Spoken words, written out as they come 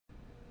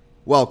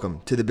Welcome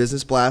to the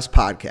Business Blast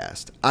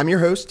podcast. I'm your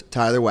host,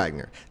 Tyler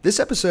Wagner. This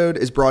episode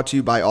is brought to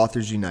you by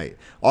Authors Unite.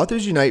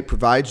 Authors Unite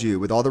provides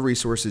you with all the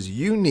resources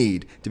you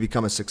need to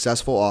become a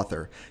successful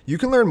author. You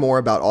can learn more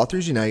about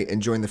Authors Unite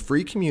and join the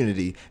free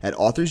community at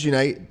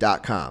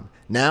authorsunite.com.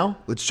 Now,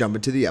 let's jump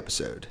into the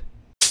episode.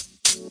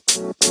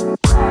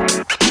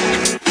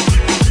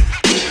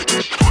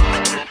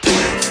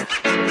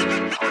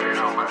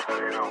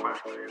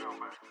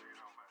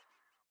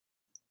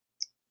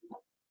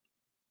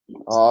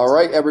 All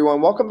right, everyone.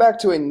 Welcome back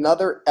to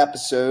another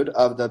episode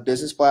of the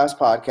Business Blast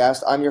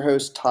podcast. I'm your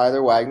host,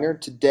 Tyler Wagner.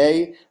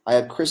 Today, I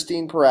have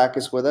Christine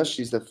Perakis with us.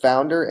 She's the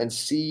founder and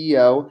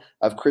CEO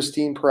of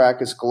Christine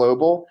Perakis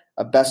Global,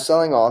 a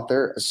best-selling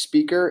author, a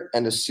speaker,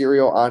 and a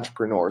serial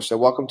entrepreneur. So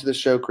welcome to the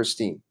show,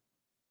 Christine.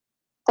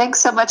 Thanks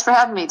so much for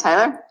having me,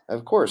 Tyler.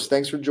 Of course.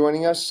 Thanks for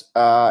joining us.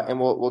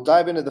 And we'll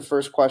dive into the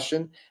first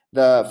question.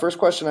 The first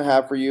question I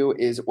have for you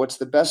is, what's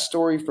the best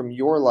story from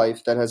your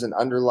life that has an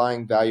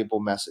underlying valuable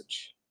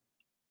message?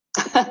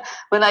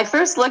 When I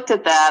first looked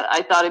at that,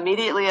 I thought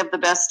immediately of the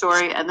best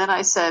story. And then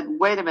I said,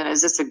 wait a minute,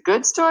 is this a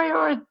good story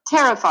or a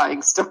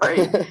terrifying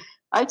story?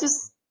 I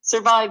just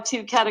survived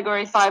 2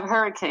 Category 5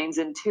 hurricanes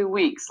in 2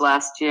 weeks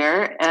last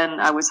year,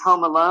 and I was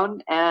home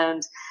alone.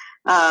 And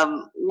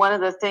one of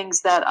the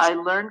things that I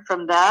learned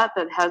from that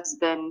has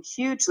been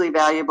hugely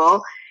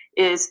valuable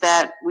is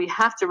that we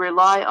have to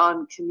rely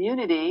on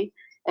community,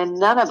 and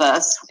none of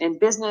us in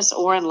business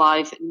or in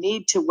life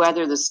need to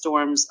weather the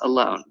storms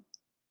alone.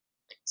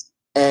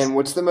 And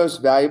what's the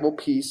most valuable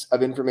piece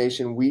of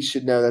information we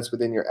should know that's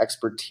within your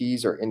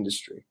expertise or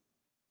industry?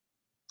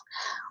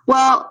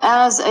 Well,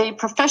 as a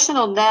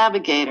professional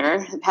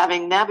navigator,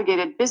 having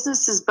navigated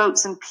businesses,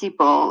 boats, and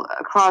people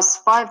across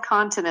 5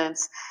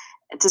 continents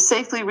to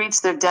safely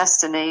reach their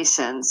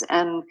destinations,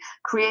 and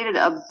created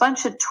a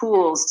bunch of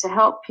tools to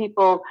help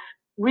people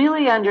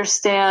really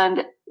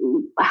understand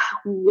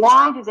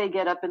why do they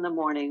get up in the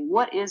morning?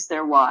 What is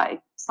their why?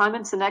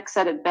 Simon Sinek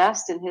said it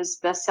best in his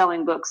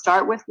best-selling book,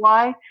 Start With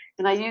Why,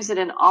 and I use it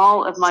in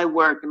all of my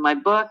work, in my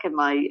book, in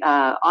my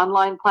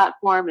online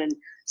platform, and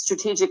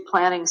strategic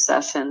planning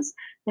sessions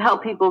to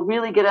help people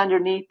really get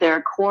underneath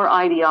their core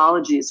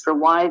ideologies for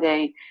why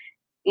they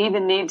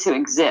even need to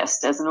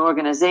exist as an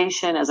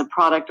organization, as a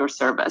product or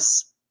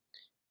service.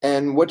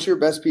 And what's your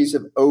best piece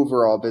of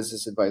overall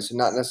business advice, and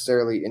not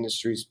necessarily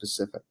industry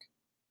specific?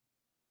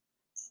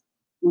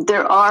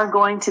 There are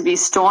going to be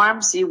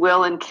storms. You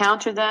will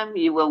encounter them.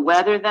 You will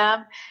weather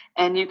them.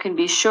 And you can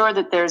be sure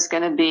that there's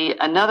going to be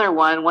another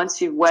one once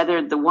you've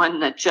weathered the one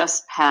that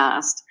just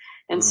passed.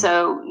 And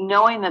so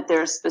knowing that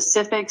there are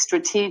specific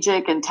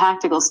strategic and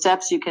tactical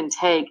steps you can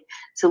take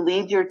to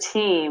lead your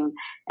team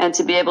and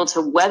to be able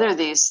to weather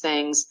these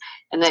things,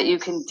 and that you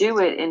can do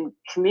it in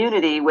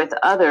community with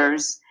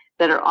others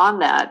that are on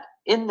that,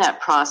 in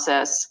that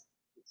process,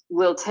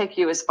 will take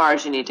you as far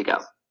as you need to go.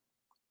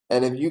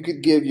 And if you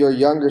could give your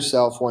younger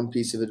self one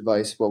piece of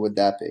advice, what would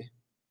that be?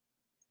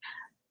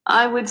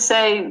 I would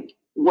say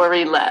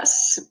worry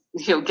less.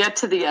 You'll get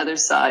to the other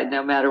side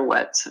no matter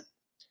what.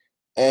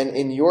 And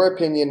in your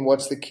opinion,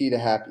 what's the key to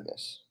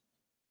happiness?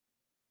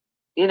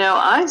 You know,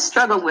 I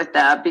struggle with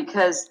that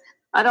because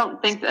I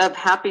don't think of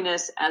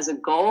happiness as a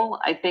goal.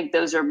 I think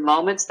those are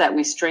moments that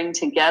we string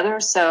together.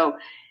 So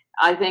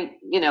I think,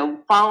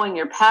 following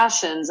your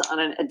passions on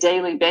a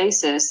daily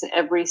basis,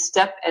 every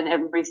step and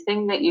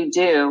everything that you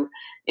do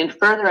in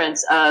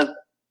furtherance of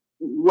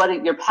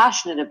what you're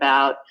passionate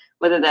about,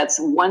 whether that's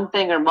one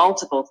thing or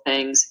multiple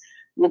things,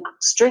 will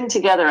string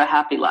together a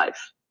happy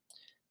life.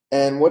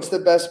 And what's the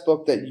best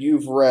book that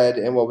you've read,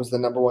 and what was the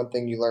number one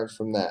thing you learned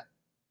from that?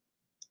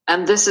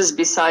 And this is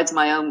besides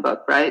my own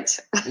book, right?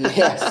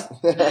 Yes.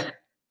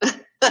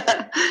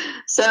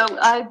 So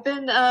I've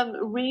been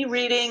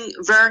rereading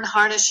Vern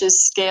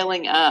Harnish's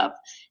Scaling Up,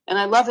 and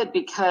I love it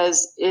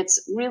because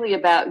it's really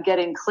about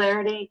getting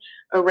clarity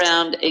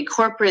around a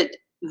corporate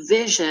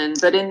vision,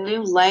 but in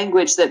new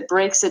language that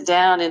breaks it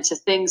down into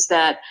things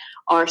that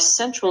are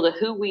central to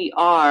who we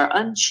are,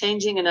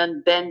 unchanging and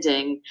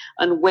unbending,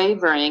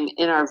 unwavering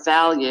in our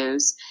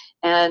values,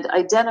 and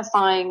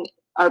identifying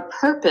our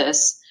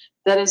purpose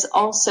that is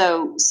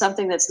also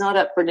something that's not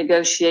up for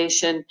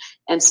negotiation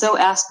and so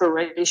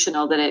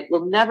aspirational that it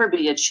will never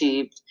be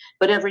achieved.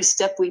 But every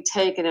step we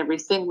take and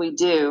everything we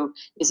do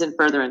is in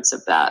furtherance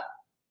of that.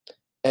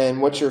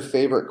 And what's your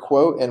favorite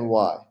quote and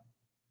why?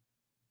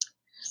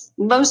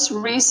 Most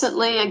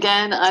recently,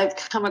 again, I've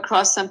come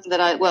across something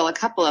a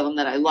couple of them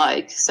that I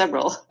like,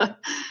 several.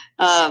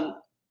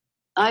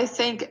 I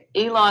think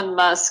Elon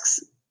Musk's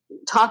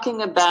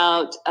talking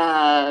about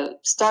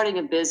starting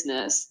a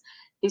business.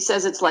 He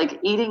says it's like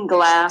eating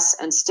glass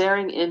and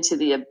staring into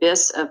the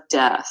abyss of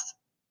death.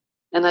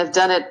 And I've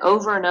done it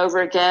over and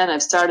over again.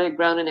 I've started,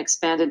 grown, and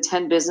expanded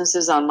 10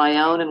 businesses on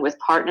my own and with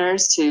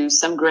partners to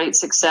some great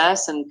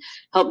success, and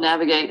helped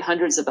navigate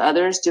hundreds of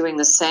others doing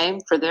the same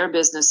for their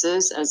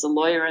businesses as a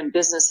lawyer and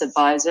business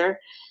advisor.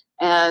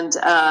 And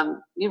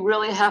you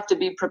really have to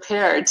be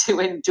prepared to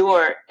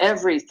endure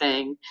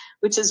everything,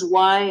 which is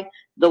why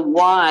the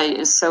why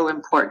is so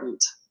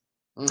important.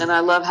 And I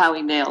love how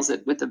he nails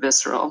it with the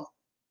visceral.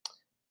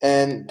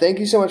 And thank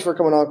you so much for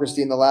coming on,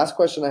 Christine. The last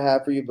question I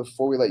have for you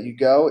before we let you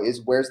go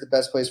is, where's the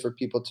best place for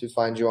people to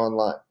find you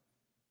online?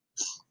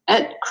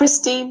 At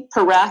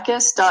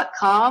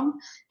ChristinePerakis.com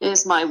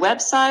is my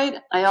website.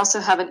 I also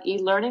have an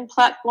e-learning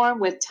platform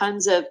with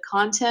tons of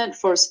content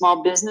for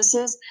small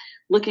businesses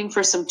looking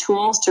for some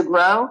tools to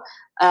grow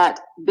at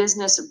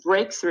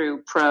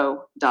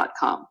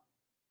businessbreakthroughpro.com.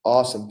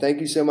 Awesome.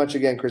 Thank you so much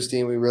again,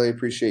 Christine. We really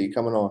appreciate you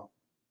coming on.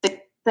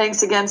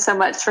 Thanks again so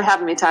much for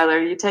having me, Tyler.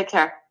 You take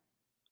care.